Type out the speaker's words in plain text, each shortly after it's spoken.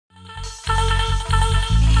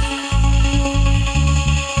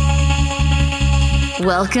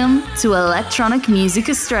Welcome to Electronic Music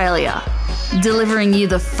Australia, delivering you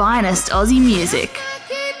the finest Aussie music,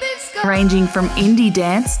 ranging from indie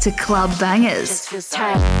dance to club bangers,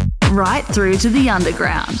 right through to the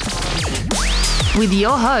underground. With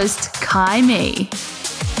your host, Kase.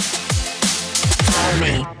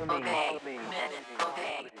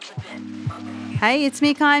 Hey, it's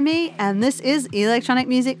me, Kase, and this is Electronic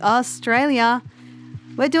Music Australia.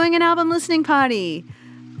 We're doing an album listening party.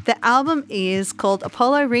 The album is called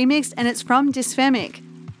Apollo Remixed, and it's from Dysphemic.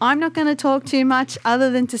 I'm not going to talk too much other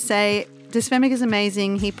than to say Dysphemic is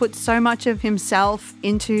amazing. He puts so much of himself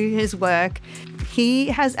into his work. He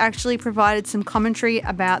has actually provided some commentary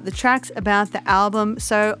about the tracks, about the album,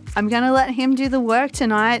 so I'm going to let him do the work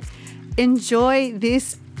tonight. Enjoy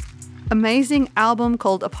this amazing album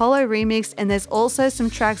called Apollo Remixed, and there's also some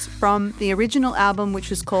tracks from the original album, which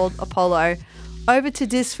was called Apollo. Over to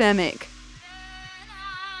Dysphemic.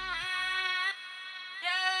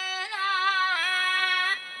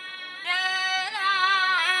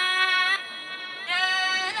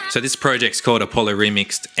 So this project's called Apollo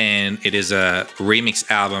Remixed, and it is a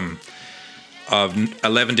remix album of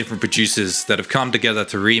 11 different producers that have come together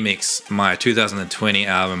to remix my 2020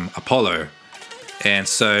 album, Apollo. And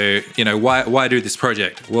so, why do this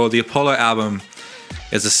project? Well, the Apollo album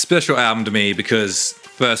is a special album to me because,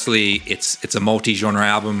 firstly, it's a multi-genre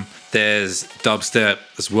album. There's dubstep,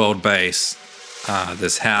 there's world bass,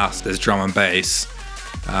 there's house, there's drum and bass,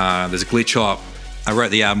 there's glitch hop. I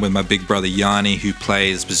wrote the album with my big brother Yiani, who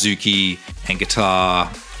plays bouzouki and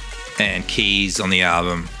guitar and keys on the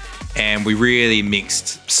album. And we really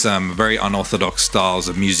mixed some very unorthodox styles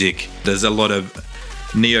of music. There's a lot of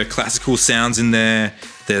neoclassical sounds in there.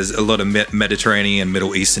 There's a lot of Mediterranean,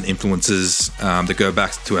 Middle Eastern influences that go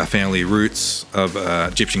back to our family roots of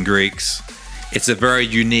Egyptian Greeks. It's a very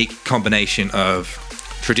unique combination of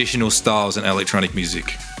traditional styles and electronic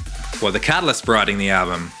music. Well, the catalyst for writing the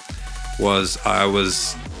album was I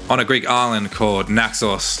was on a Greek island called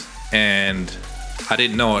Naxos, and I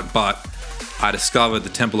didn't know it, but I discovered the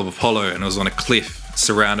Temple of Apollo, and it was on a cliff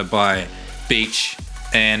surrounded by beach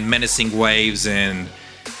and menacing waves and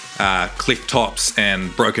cliff tops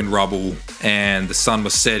and broken rubble, and the sun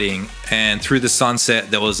was setting, and through the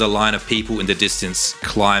sunset there was a line of people in the distance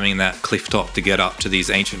climbing that cliff top to get up to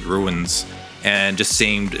these ancient ruins, and just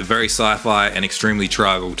seemed very sci-fi and extremely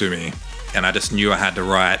tribal to me. And I just knew I had to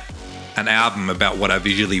write an album about what I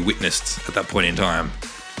visually witnessed at that point in time.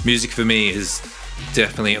 Music for me is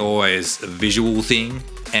definitely always a visual thing,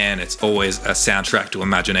 and it's always a soundtrack to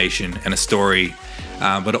imagination and a story,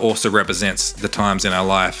 but it also represents the times in our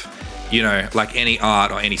life. Like any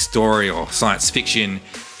art or any story or science fiction,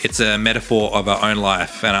 it's a metaphor of our own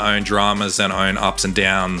life and our own dramas and our own ups and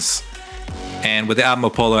downs. And with the album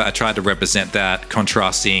Apollo, I tried to represent that,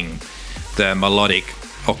 contrasting the melodic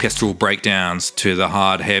orchestral breakdowns to the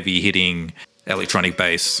hard, heavy-hitting electronic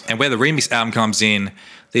bass. And where the remix album comes in,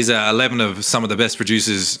 these are 11 of some of the best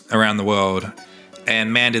producers around the world.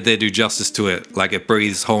 And man, did they do justice to it. Like, it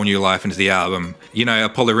breathes whole new life into the album.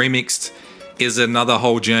 Apollo Remixed is another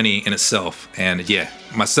whole journey in itself. And yeah,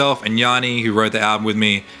 myself and Yiani, who wrote the album with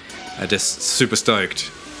me, are just super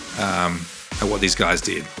stoked at what these guys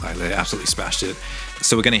did. Like, they absolutely smashed it.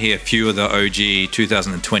 So we're going to hear a few of the OG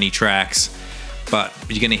 2020 tracks, but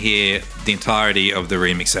you're going to hear the entirety of the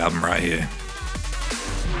remix album right here.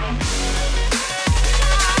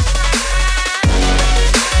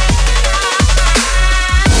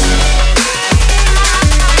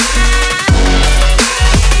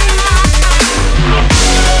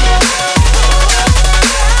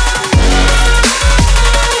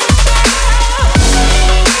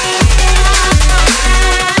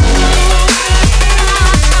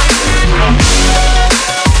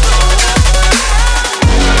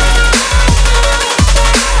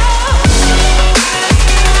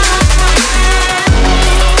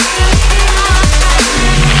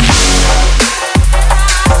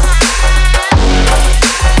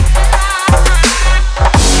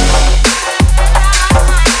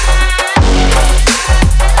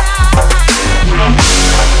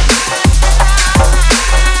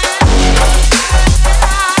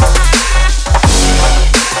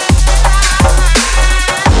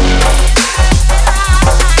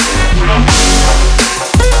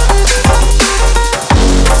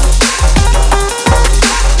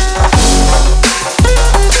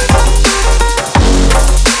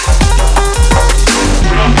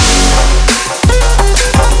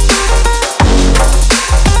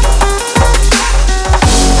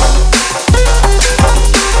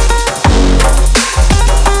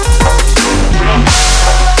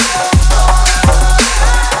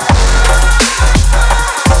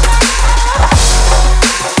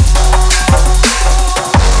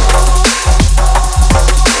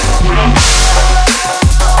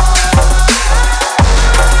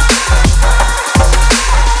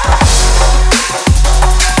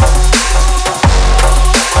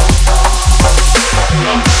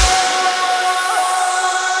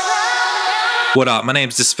 What up? My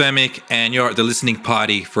name's Dysphemic, and you're at the listening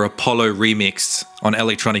party for Apollo Remixed on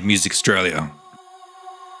Electronic Music Australia.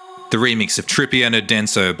 The remix of Tripeando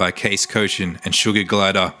Denso by Kase, Kochen and Sugar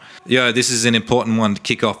Glider. Yo, this is an important one to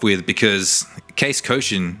kick off with because Kase,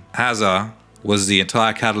 Kochen, Zyha was the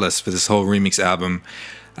entire catalyst for this whole remix album.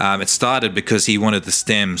 It started because he wanted the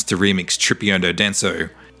stems to remix Tripeando Denso.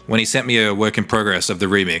 When he sent me a work in progress of the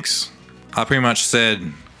remix, I pretty much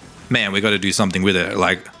said, man, we got to do something with it.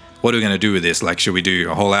 Like, what are we going to do with this? Like, should we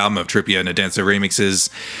do a whole album of Tripeando Denso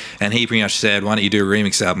remixes? And he pretty much said, why don't you do a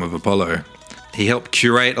remix album of Apollo? He helped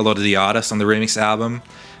curate a lot of the artists on the remix album.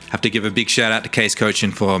 Have to give a big shout out to Kase,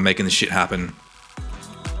 Kochen for making this shit happen.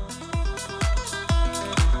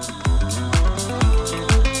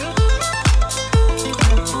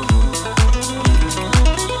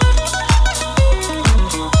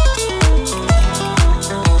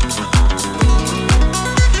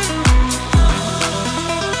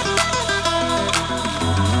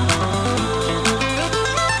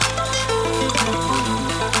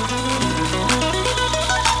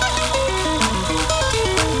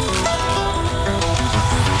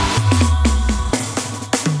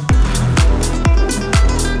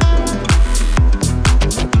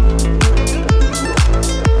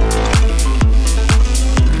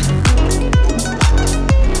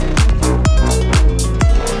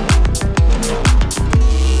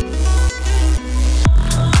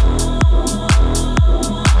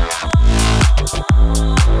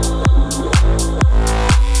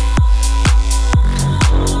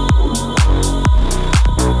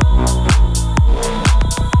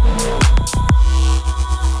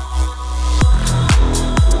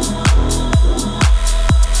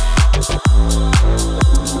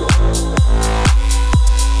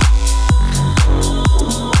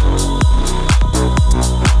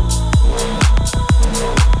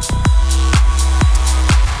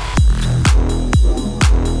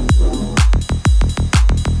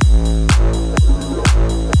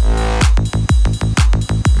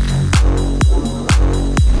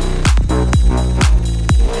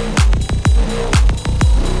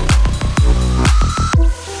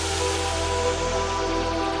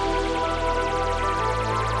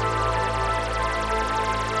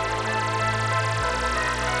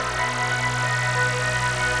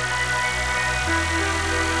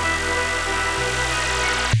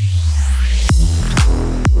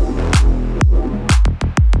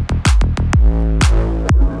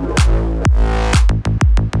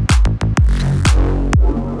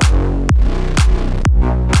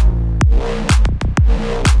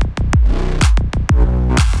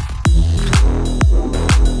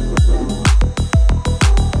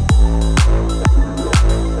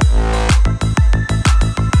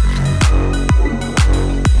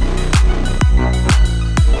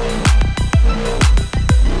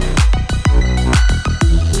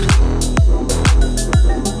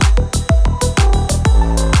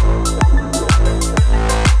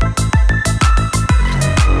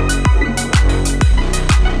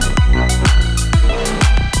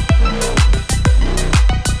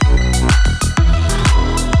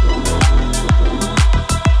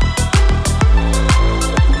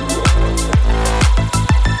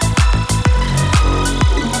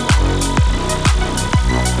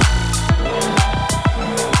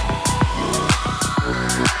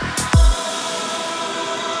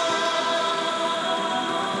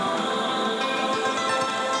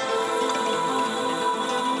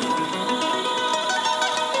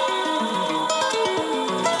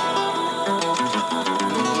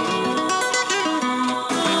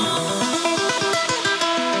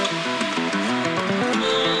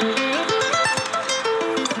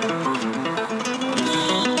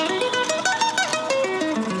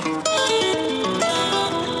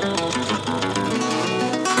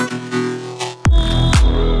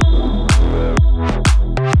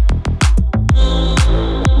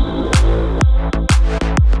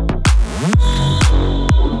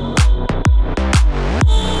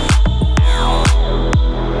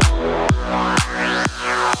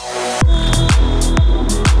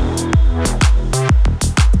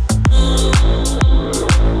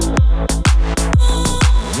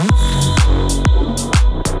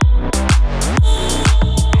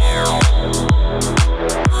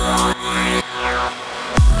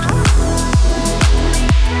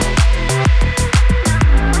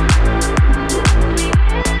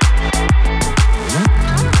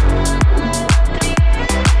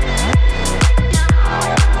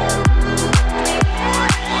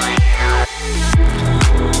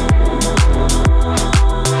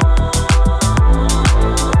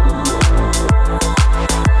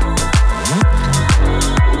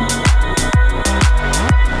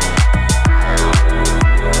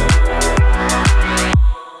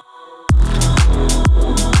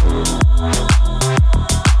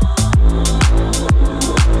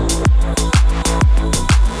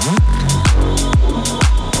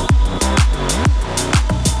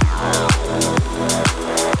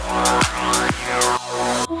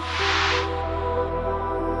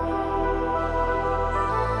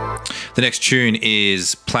 The next tune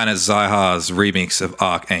is Planet Zyha's remix of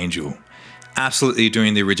Archangel. Absolutely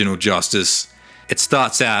doing the original justice. It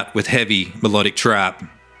starts out with heavy melodic trap,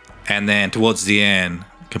 and then towards the end,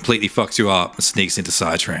 completely fucks you up and sneaks into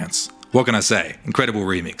psytrance. What can I say? Incredible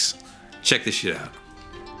remix. Check this shit out.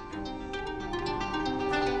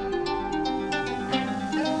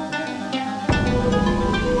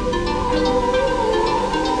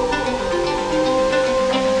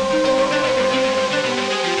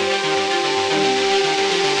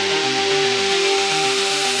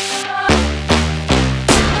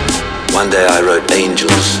 One day I wrote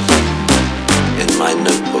angels in my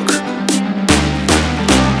notebook.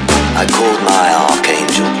 I called my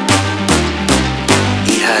archangel.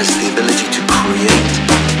 He has the ability to create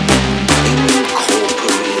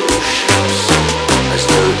incorporeal shapes, as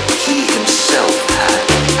though he himself had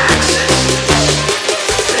access to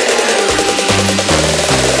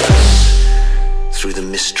this through the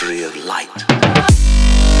mystery of light.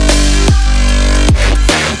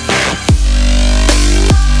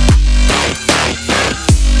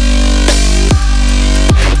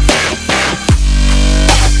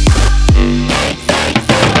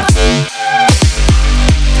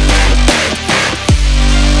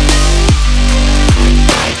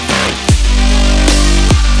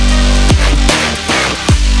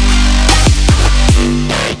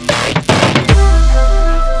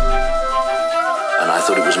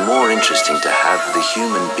 Interesting to have the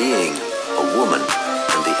human being a woman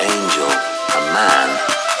and the angel a man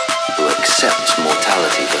who accepts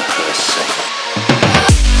mortality for her sake.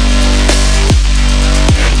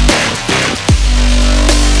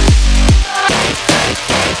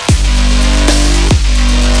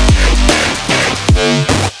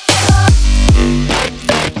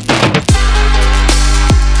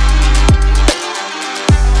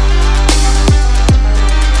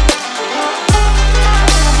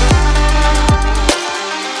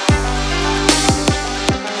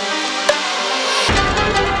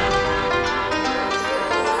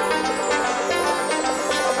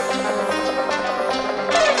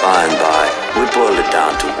 By and by, we boiled it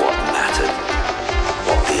down to what mattered,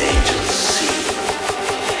 what the angels see.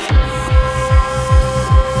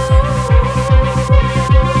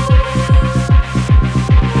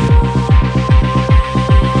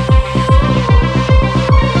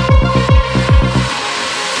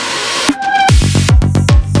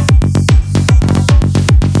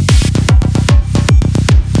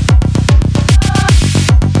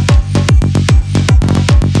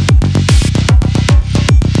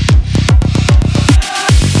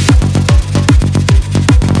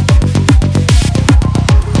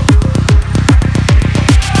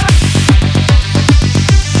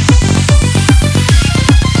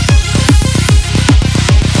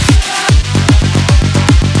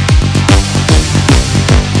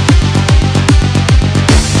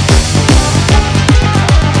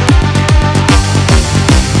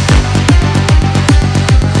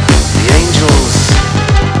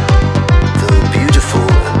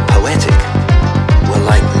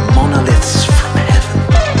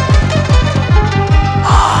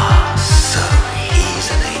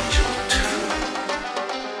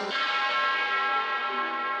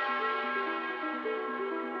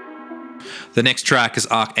 The next track is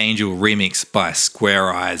Archangel Remix by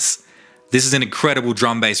Square Eyes. This is an incredible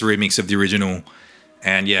drum bass remix of the original.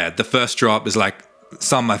 And yeah, the first drop is like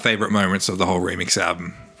some of my favorite moments of the whole remix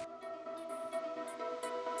album.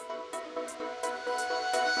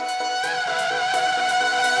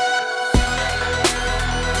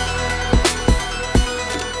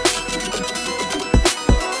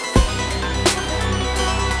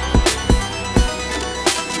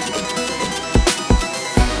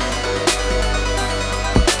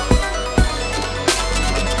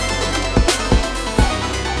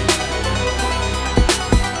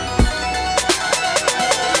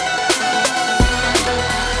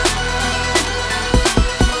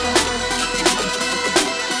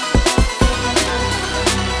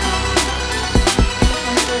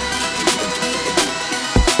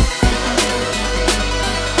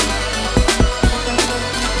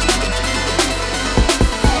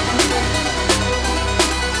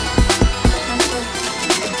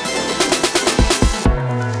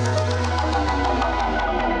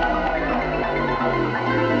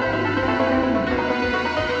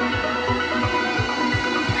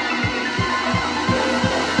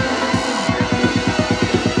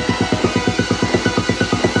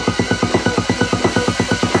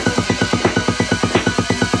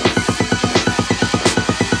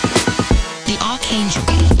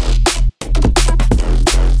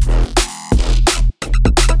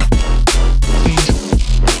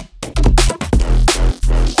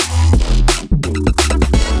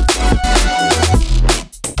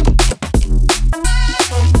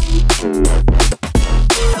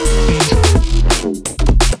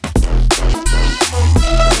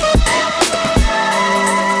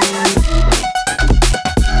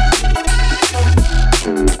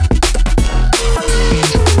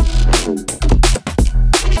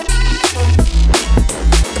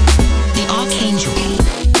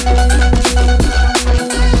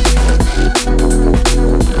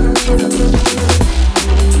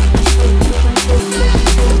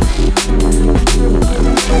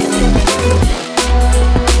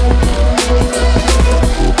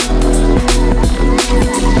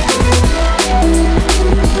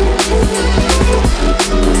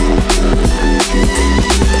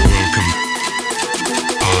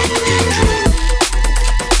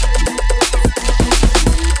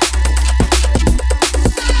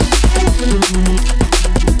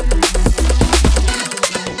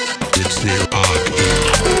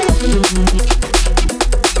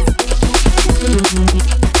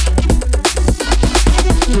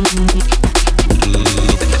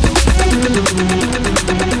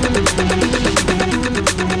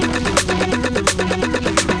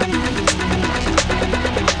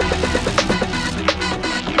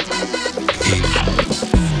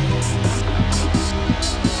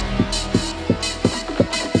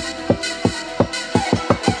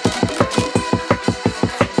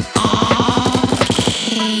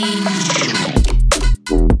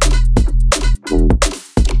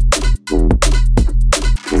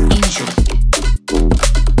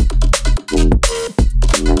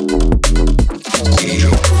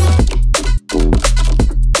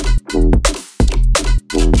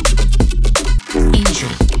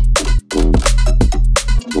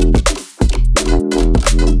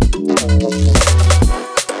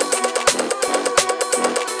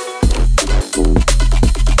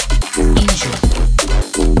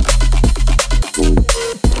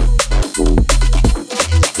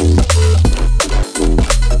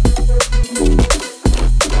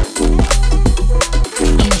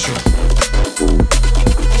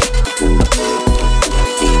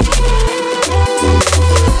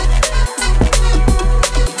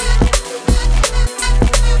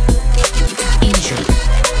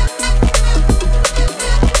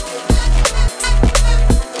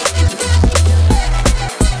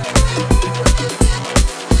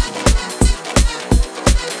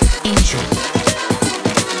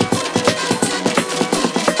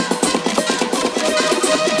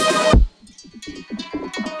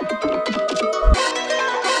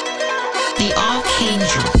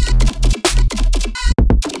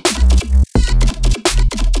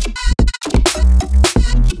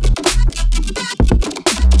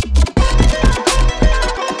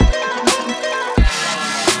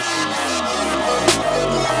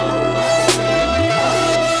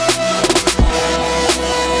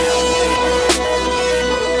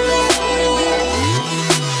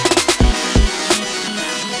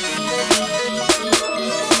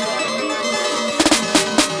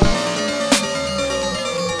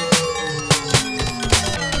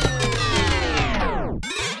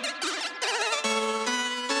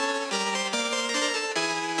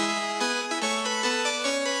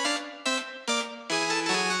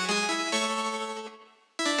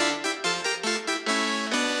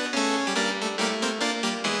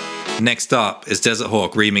 Next up is Desert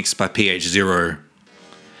Hawk remixed by PH0.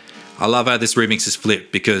 I love how this remix is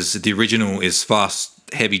flipped because the original is fast,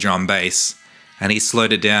 heavy drum bass, and he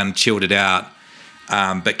slowed it down, chilled it out,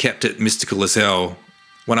 but kept it mystical as hell.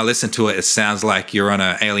 When I listen to it, it sounds like you're on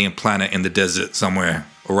an alien planet in the desert somewhere,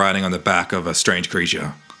 or riding on the back of a strange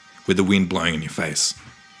creature with the wind blowing in your face.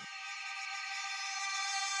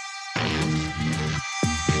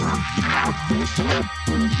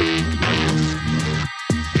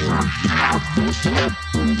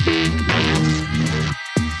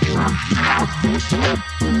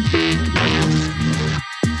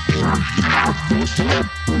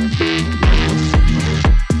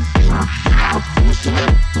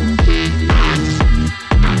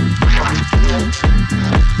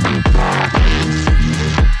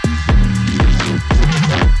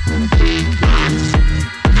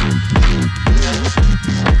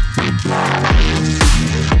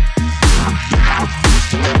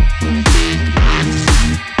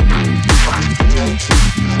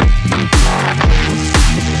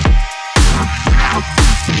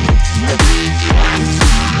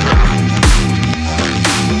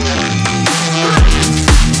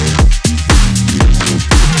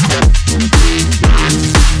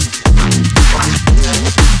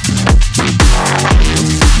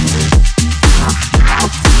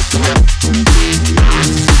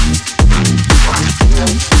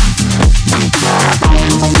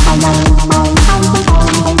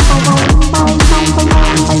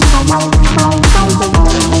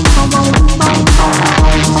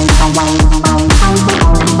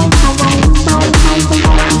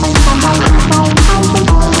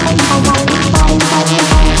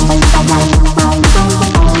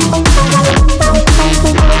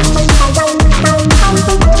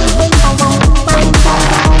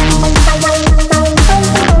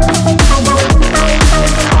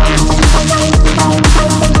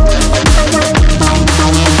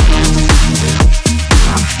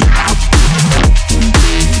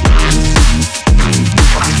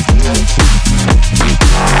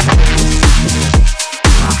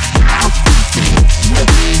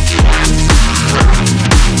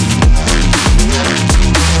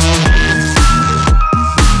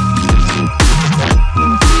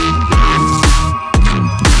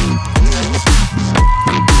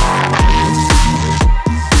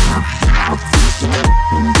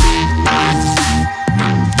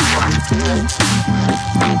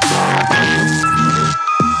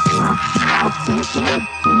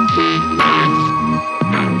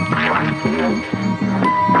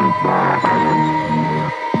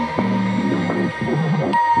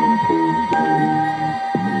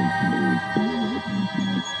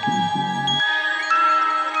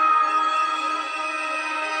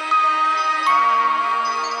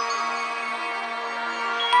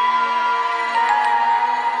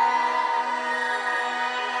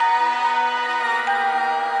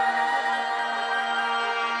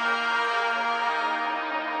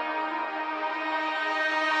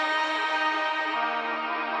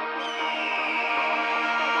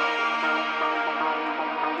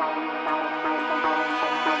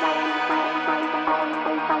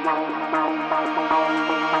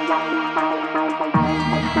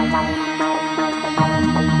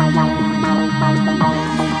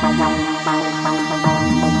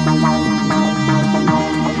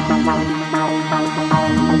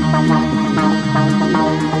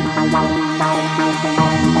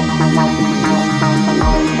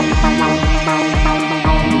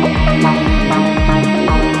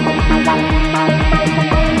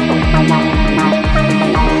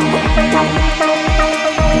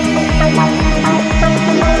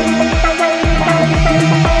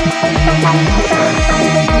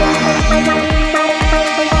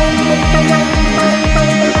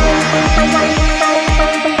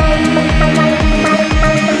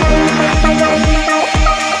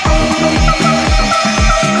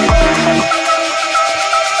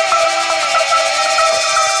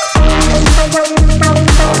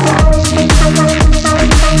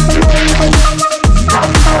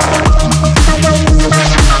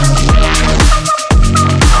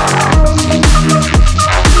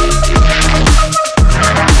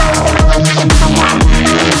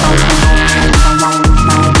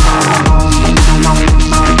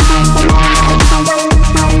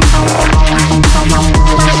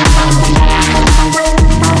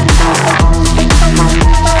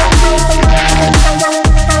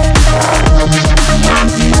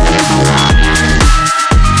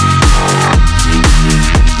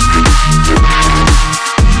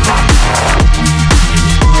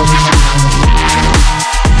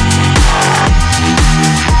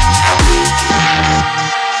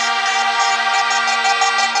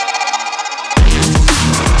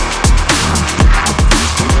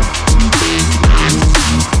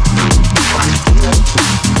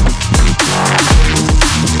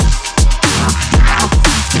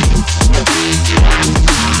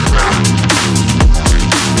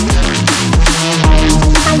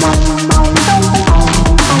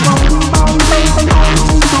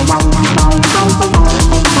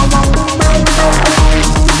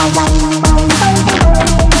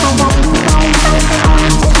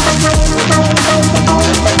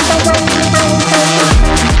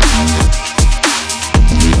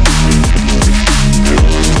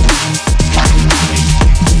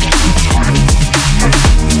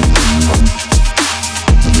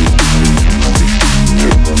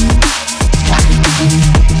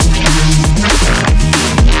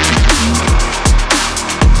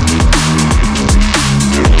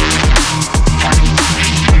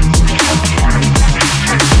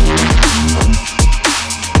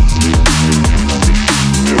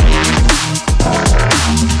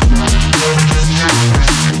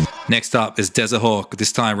 Next up is Desert Hawk,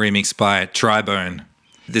 this time remixed by TRIBONE.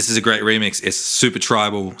 This is a great remix. It's super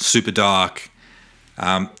tribal, super dark,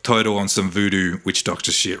 total on some voodoo witch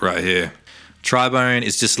doctor shit right here. TRIBONE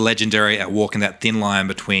is just legendary at walking that thin line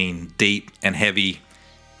between deep and heavy,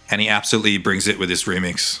 and he absolutely brings it with this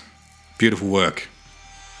remix. Beautiful work.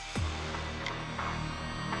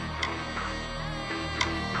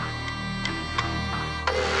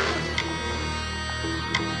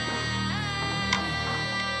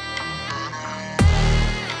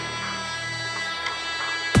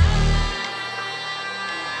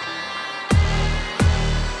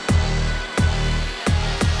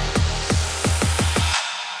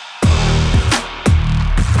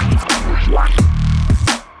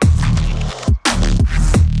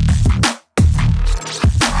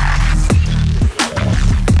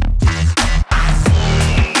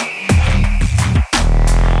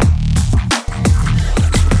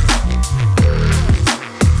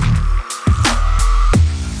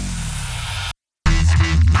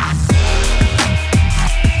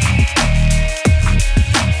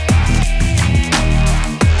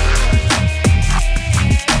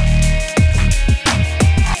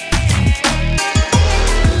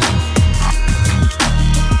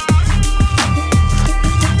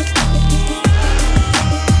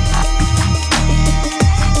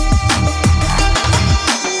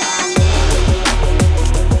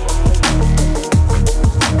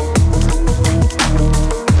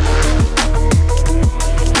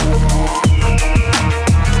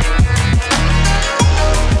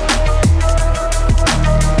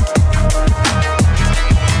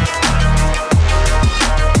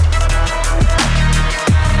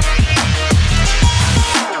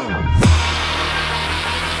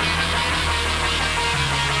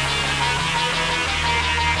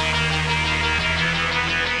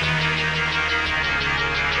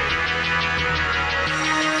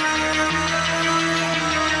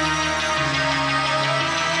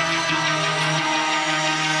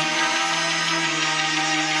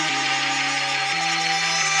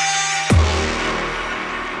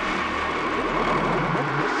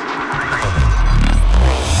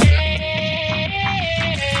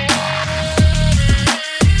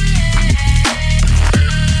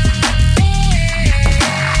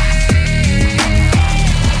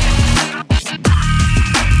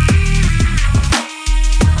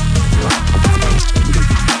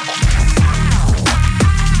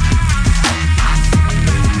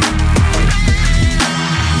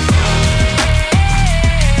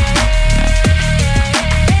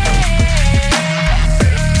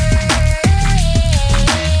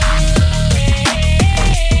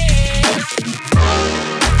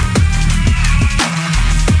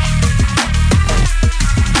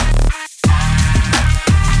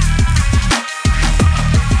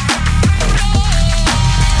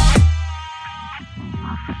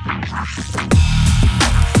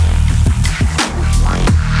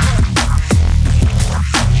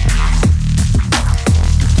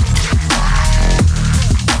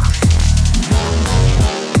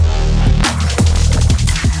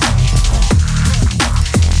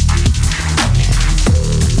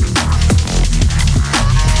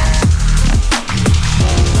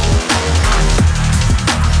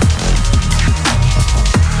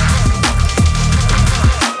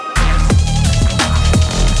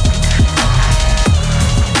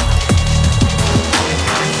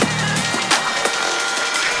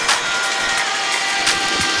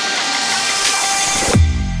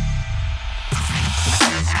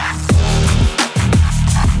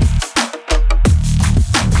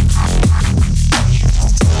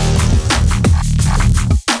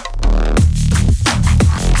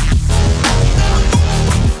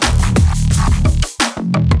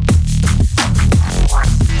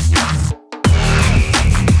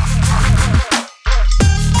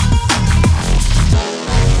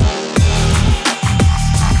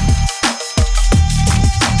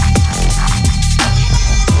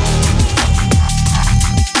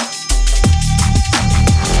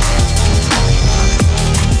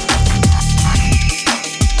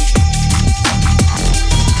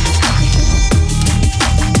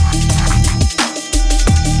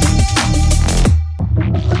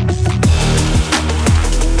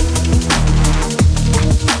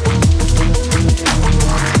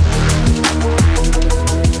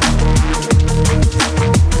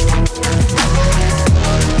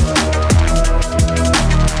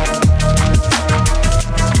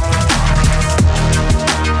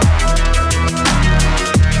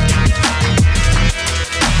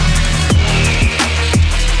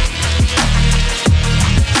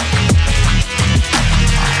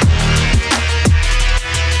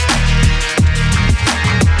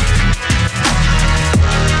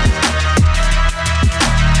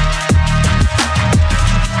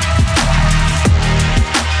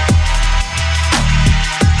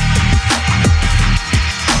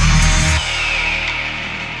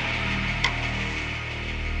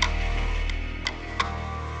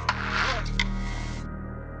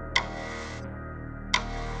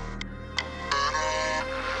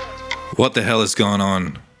 What the hell is going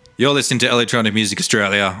on? You're listening to Electronic Music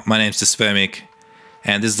Australia. My name's Dysphemic,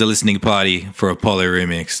 and this is the listening party for Apollo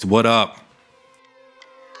Remixed. What up?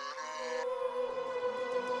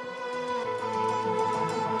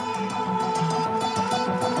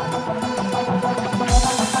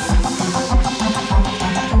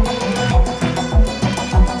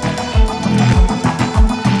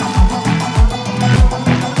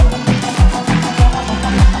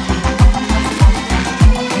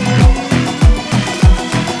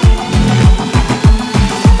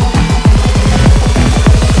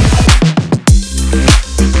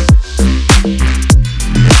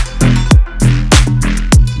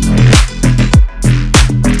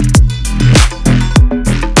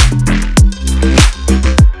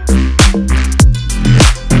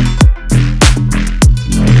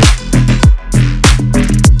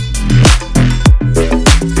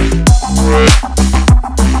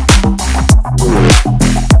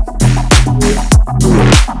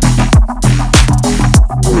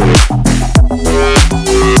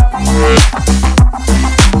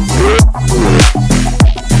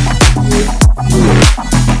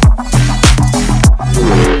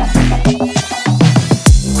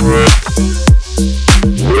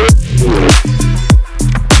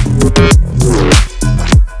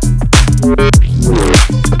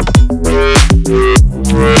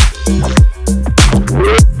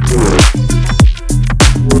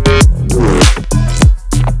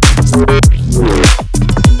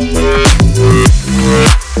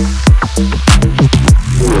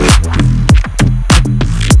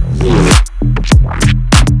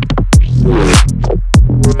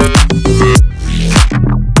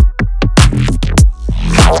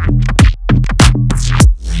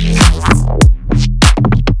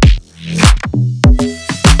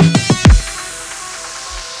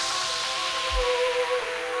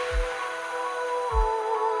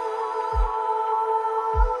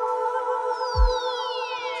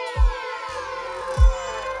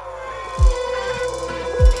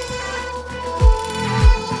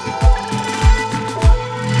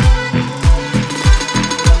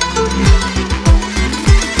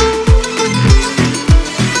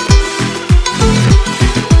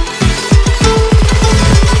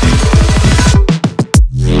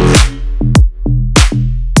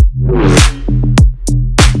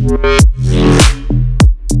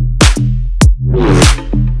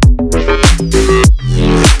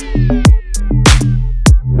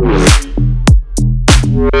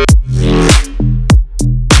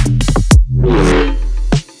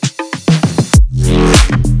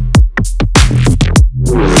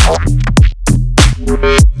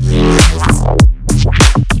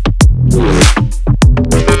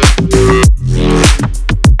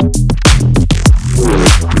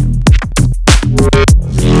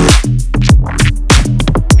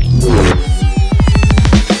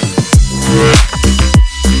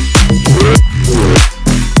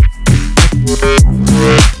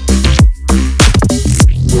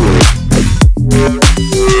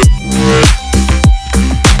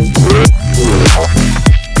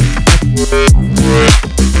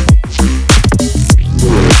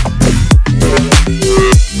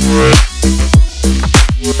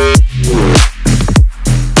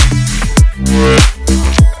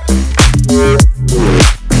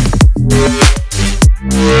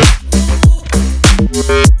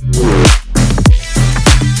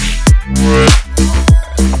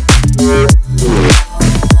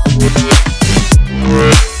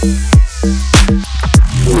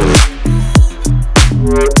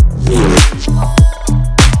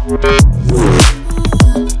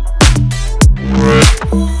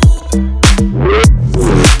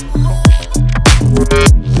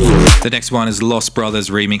 The next one is Lost Brothers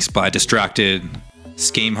remix by Dystracted,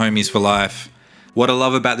 Scheme Homies for Life. What I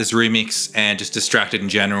love about this remix and just Dystracted in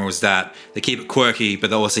general is that they keep it quirky, but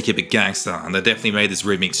they also keep it gangster, and they definitely made this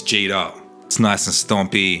remix G'd up. It's nice and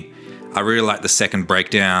stompy. I really like the second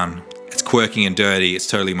breakdown. It's quirky and dirty. It's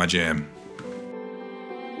totally my jam.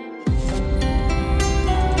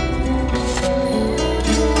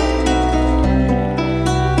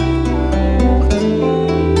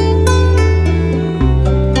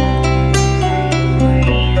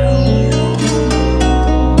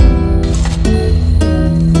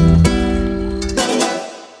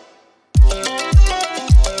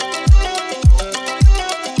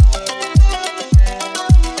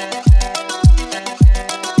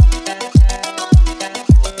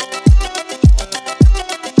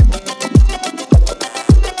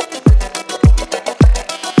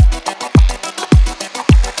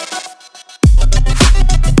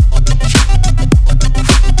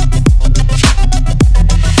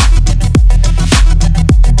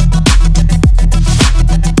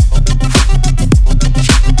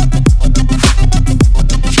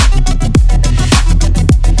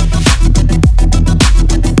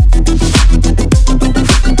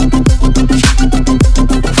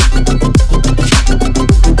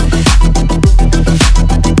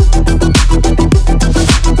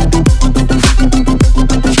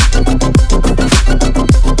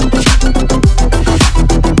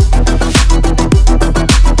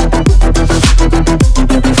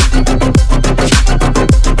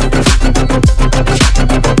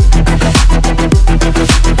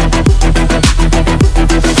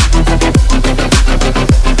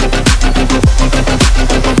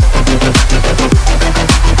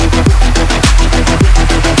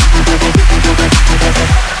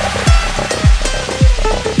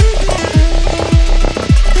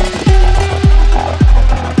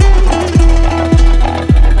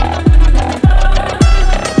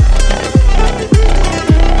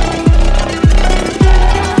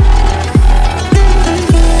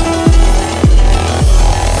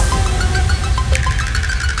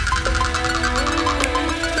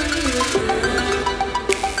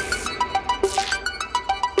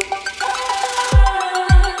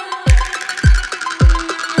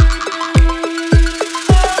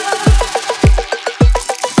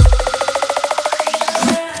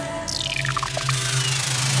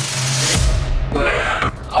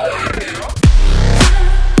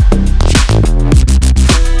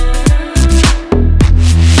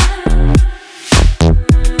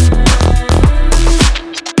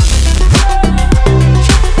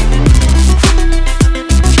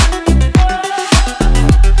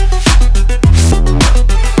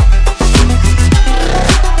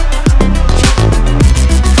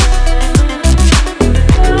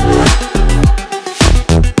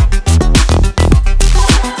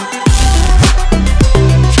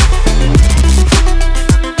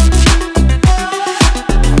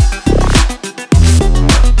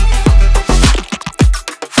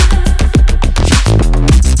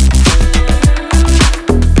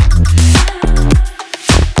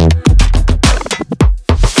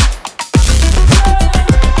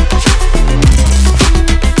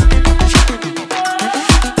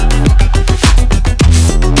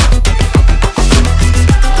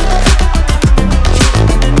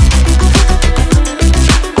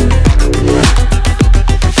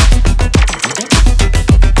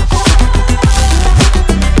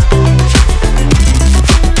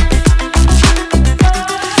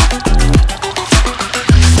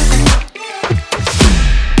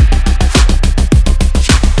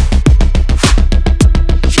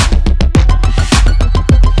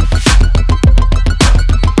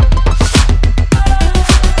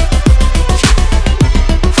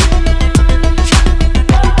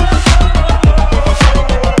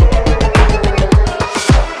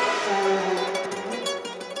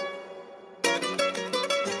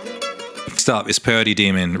 up is Peyote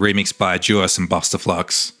Demon, remixed by Juice and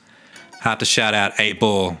Bustaflux. Had to shout out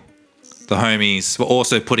 8Ball, the homies, for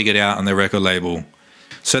also putting it out on their record label.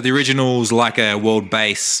 So the original's like a world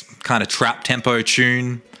bass kind of trap tempo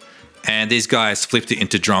tune, and these guys flipped it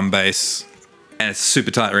into drum bass, and it's a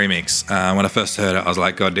super tight remix. When I first heard it, I was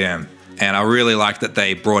like, God damn. And I really like that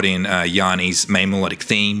they brought in Yiani's main melodic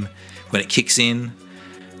theme when it kicks in.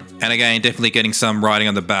 And again, definitely getting some riding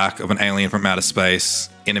on the back of an alien from outer space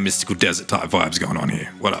in a mystical desert type vibes going on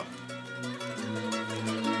here. What up?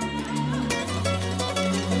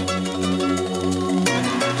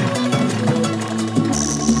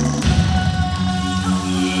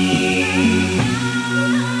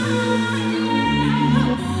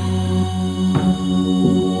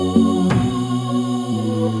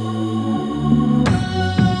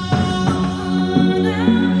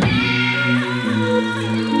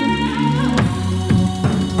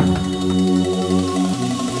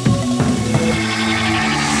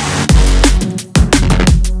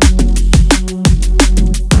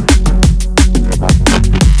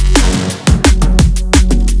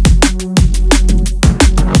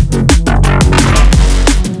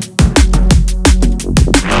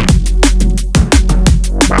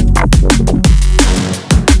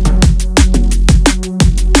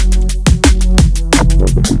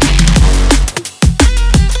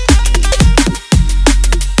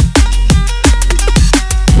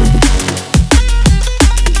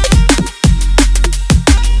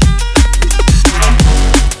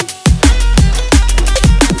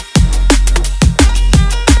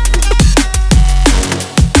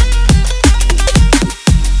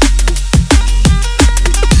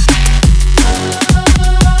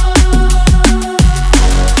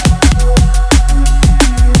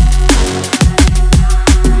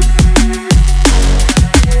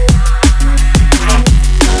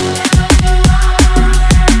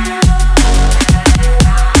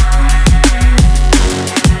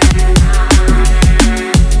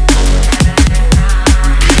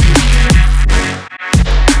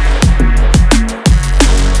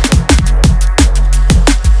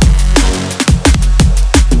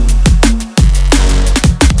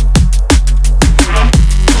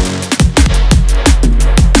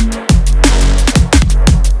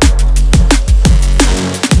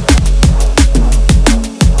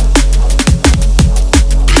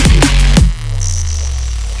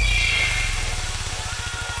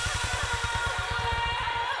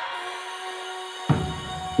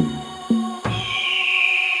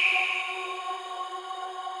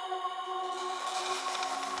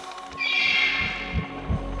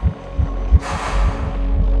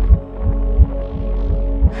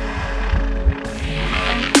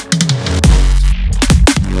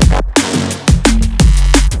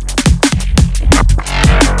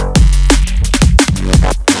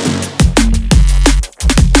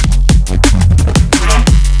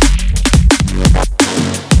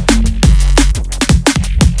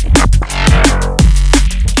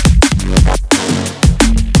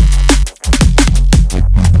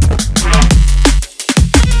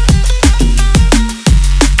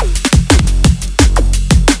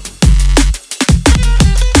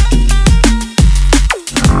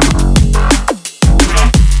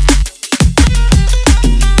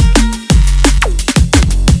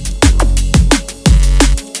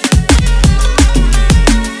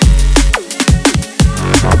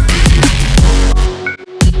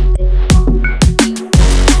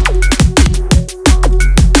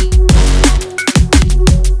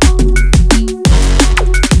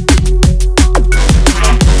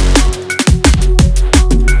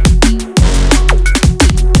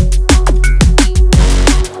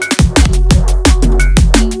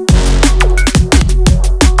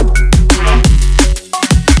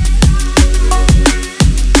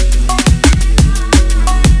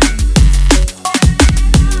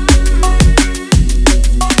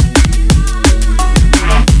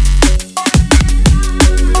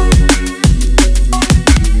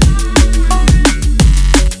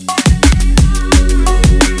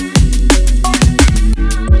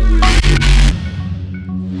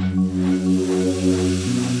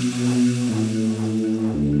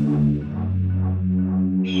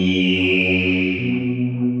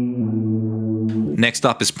 Next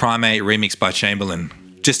up is Primate remixed by Chamberlain.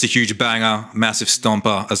 Just a huge banger, massive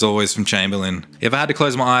stomper as always from Chamberlain. If I had to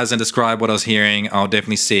close my eyes and describe what I was hearing, I'll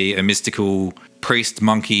definitely see a mystical priest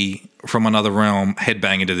monkey from another realm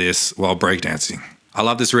headbanging to this while breakdancing. I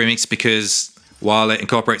love this remix because while it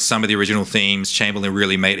incorporates some of the original themes, Chamberlain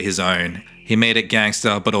really made it his own. He made it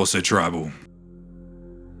gangster but also tribal.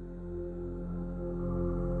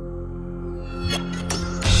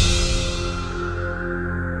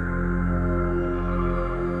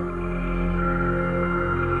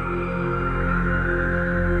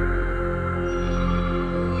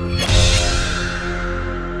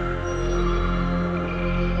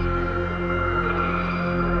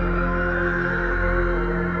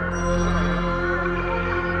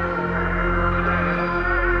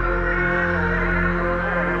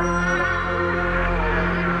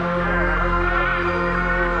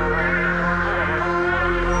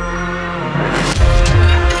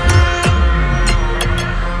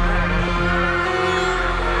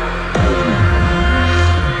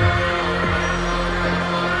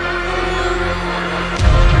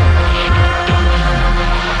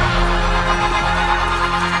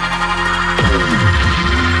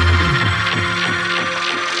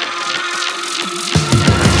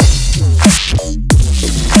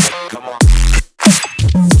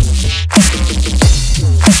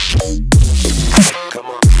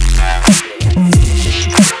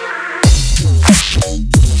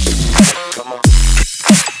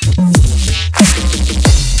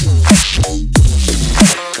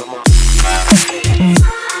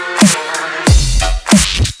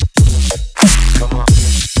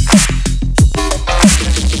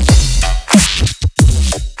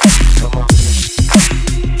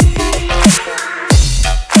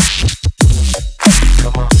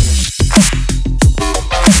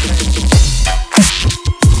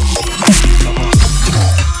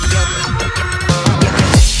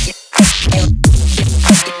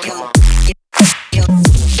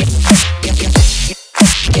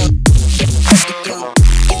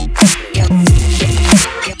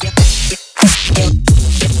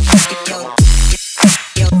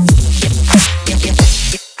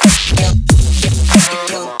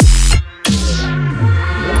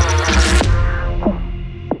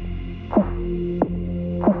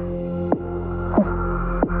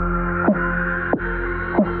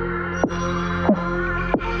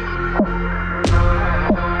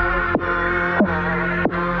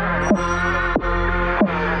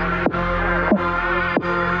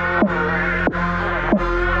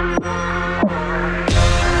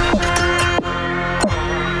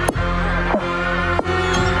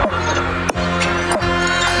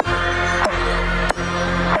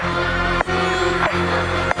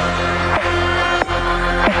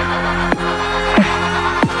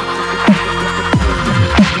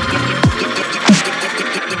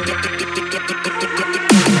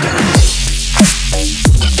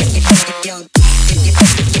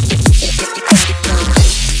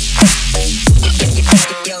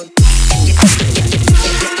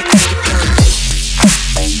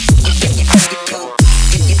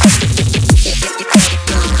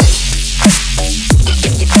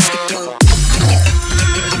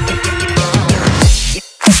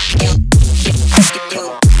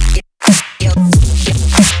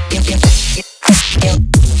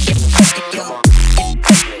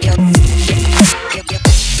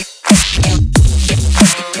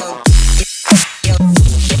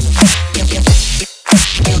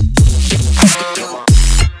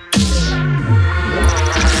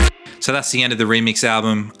 that's the end of the Remiix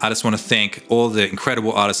album. I just want to thank all the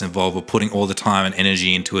incredible artists involved for putting all the time and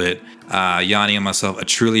energy into it. Yiani and myself are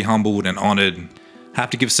truly humbled and honored.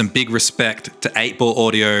 Have to give some big respect to 8 Ball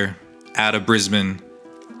Audio out of Brisbane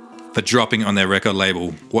for dropping on their record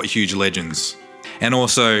label. What huge legends. And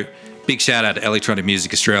also, big shout out to Electronic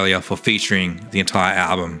Music Australia for featuring the entire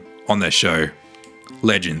album on their show.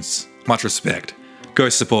 Legends. Much respect. Go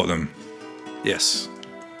support them. Yes.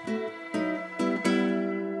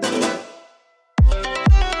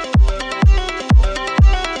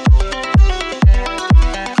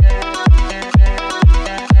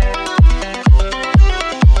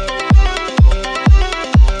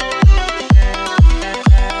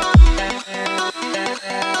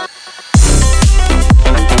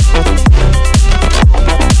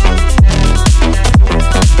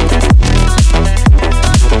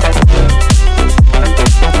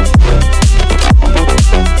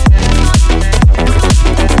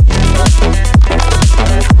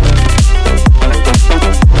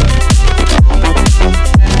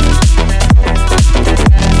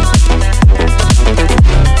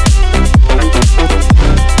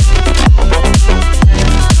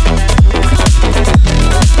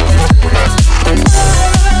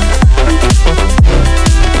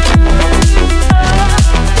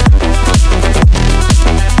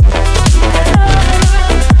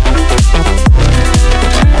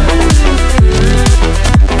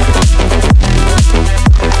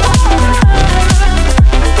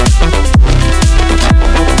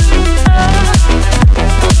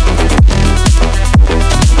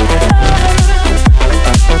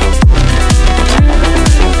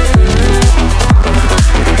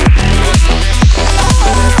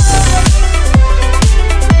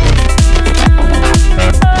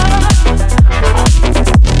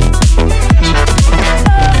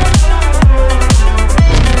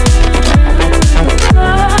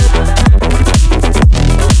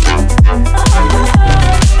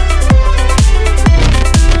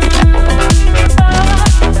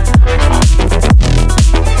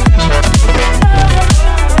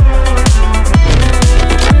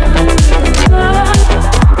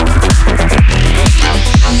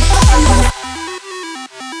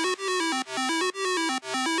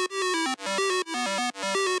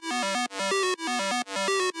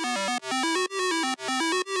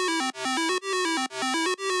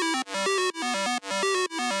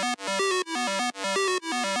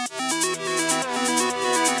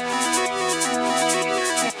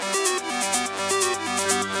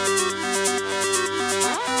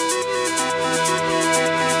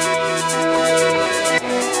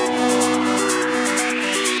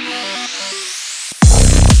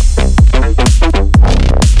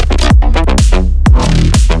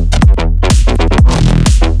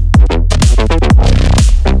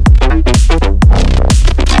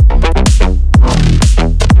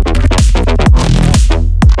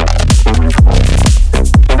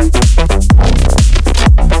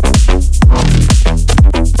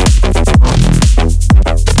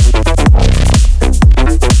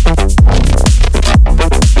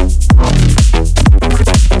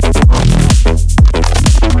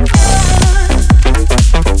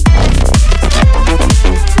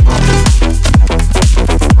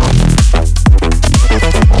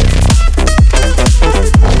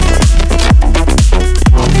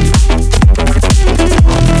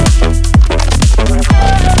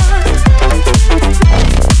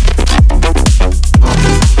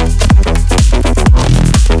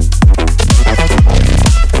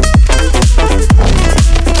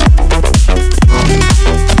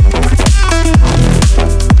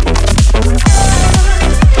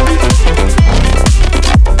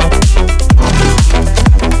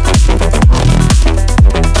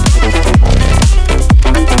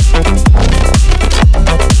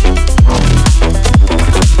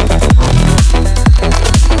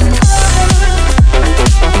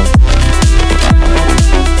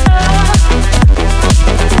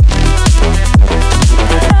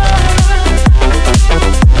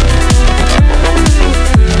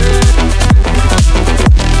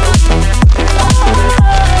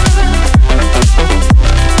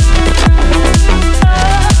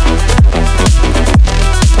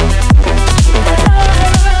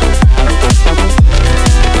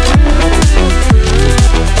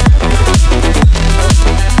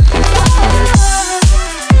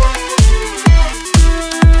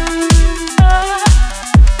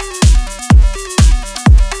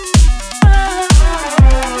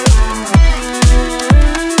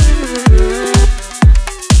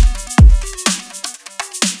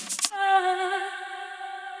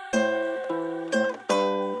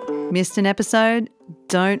 missed an episode,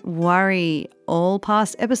 don't worry. All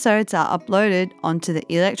past episodes are uploaded onto the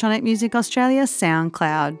Electronic Music Australia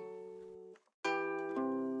SoundCloud.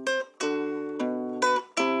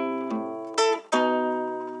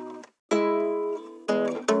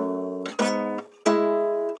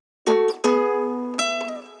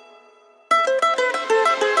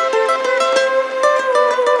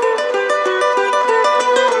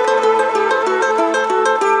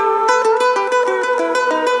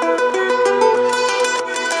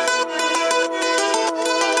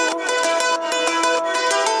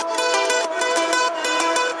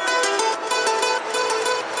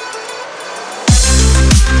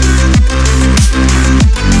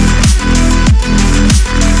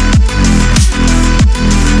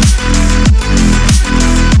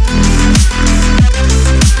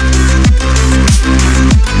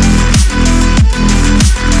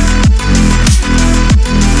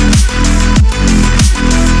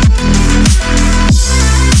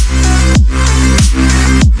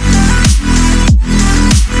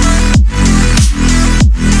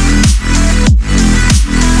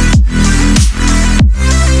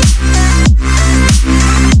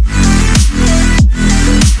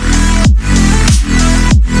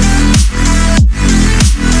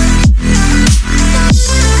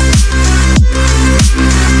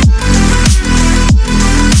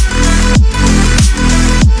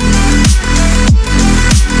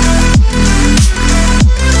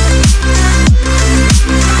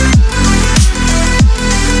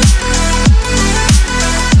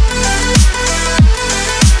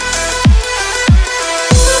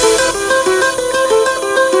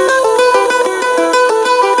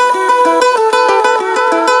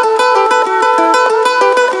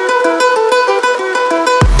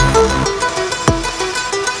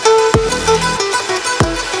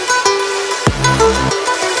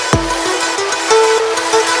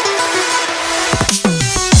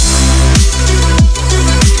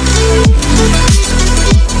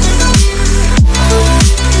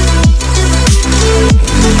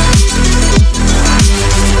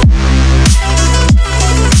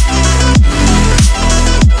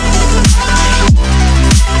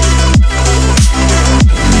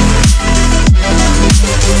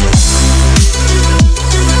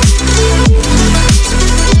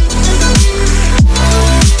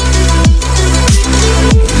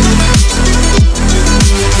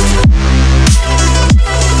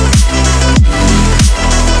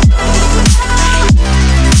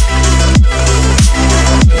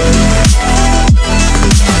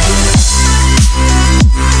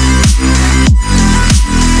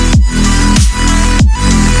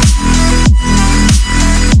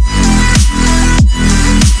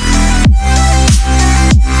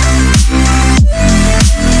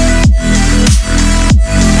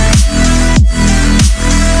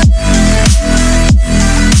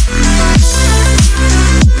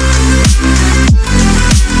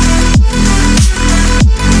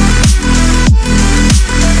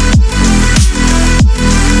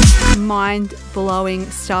 mind-blowing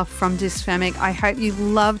stuff from Dysphemic. I hope you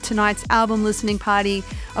loved tonight's album listening party.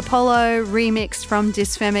 Apollo Remixed from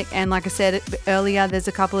Dysphemic, and like I said earlier, there's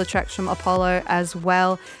a couple of tracks from Apollo as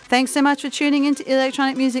well. Thanks so much for tuning into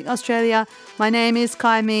Electronic Music Australia. My name is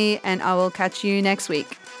Kase, and I will catch you next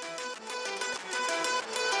week.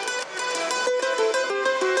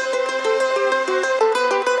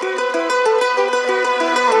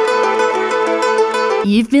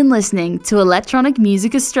 You've been listening to Electronic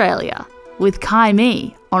Music Australia with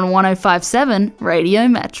Kase on 105.7 Radio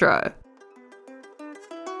Metro.